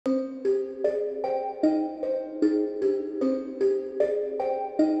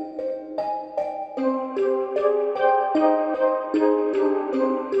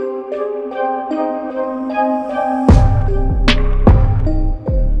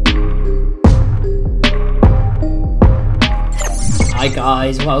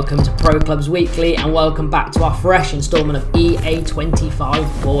guys, welcome to Pro Clubs Weekly and welcome back to our fresh instalment of EA25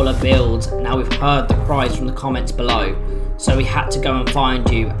 baller builds. Now we've heard the cries from the comments below, so we had to go and find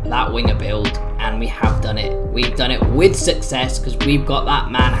you that winger build, and we have done it. We've done it with success because we've got that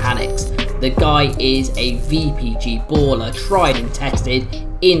man Hanix. The guy is a VPG baller, tried and tested,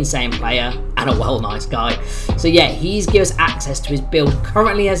 insane player, and a well nice guy. So yeah, he's given us access to his build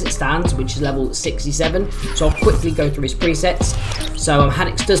currently as it stands, which is level 67. So I'll quickly go through his presets. So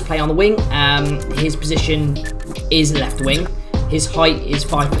Hanix does play on the wing. His position is left wing. His height is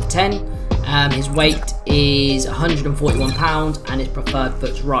 5'10". His weight is 141 pounds, and his preferred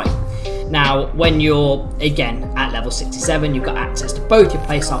foot's right. Now, when you're, again, at level 67, you've got access to both your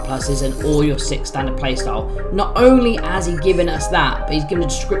playstyle pluses and all your 6 standard playstyle. Not only has he given us that, but he's given a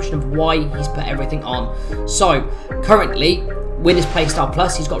description of why he's put everything on. So, currently, with his playstyle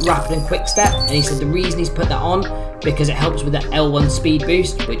plus, he's got rapid and quick step, and he said the reason he's put that on, because it helps with the L1 speed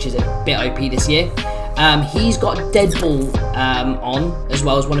boost, which is a bit OP this year. He's got Deadball on, as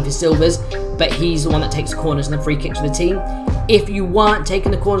well as one of his silvers, but he's the one that takes the corners and the free kicks for the team. If you weren't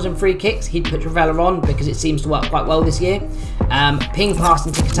taking the corners and free kicks, he'd put Travella on because it seems to work quite well this year. Ping pass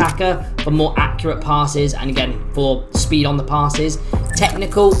and tiki-taka for more accurate passes, and again, for speed on the passes.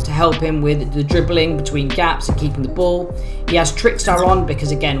 Technical to help him with the dribbling between gaps and keeping the ball. He has Trickstar on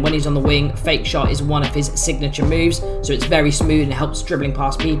because, again, when he's on the wing, fake shot is one of his signature moves, so it's very smooth and helps dribbling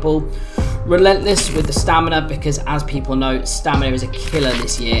past people. Relentless with the stamina because, as people know, stamina is a killer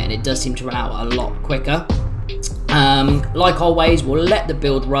this year and it does seem to run out a lot quicker. Like always, we'll let the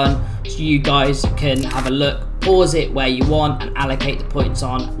build run so you guys can have a look, pause it where you want, and allocate the points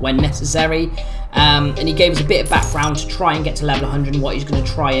on when necessary. And he gave us a bit of background to try and get to level 100 and what he's going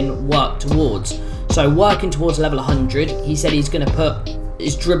to try and work towards. So working towards level 100, he said he's going to put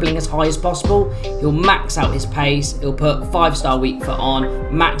his dribbling as high as possible. He'll max out his pace, he'll put 5-star weak foot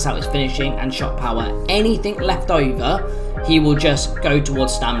on, max out his finishing and shot power. Anything left over, he will just go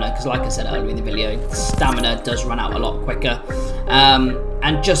towards stamina, because like I said earlier in the video, stamina does run out a lot quicker.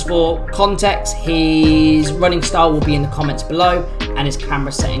 And just for context, his running style will be in the comments below, and his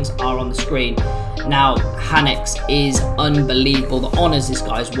camera settings are on the screen. Now, Hanix is unbelievable. The honours this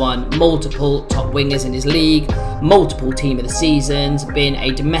guy's won, multiple top wingers in his league, multiple team of the seasons, been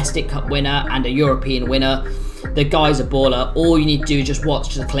a domestic cup winner and a European winner. The guy's a baller. All you need to do is just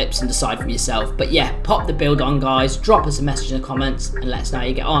watch the clips and decide for yourself. But yeah, pop the build on, guys. Drop us a message in the comments and let us know how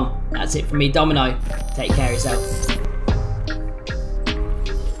you get on. That's it from me, Domino. Take care of yourself.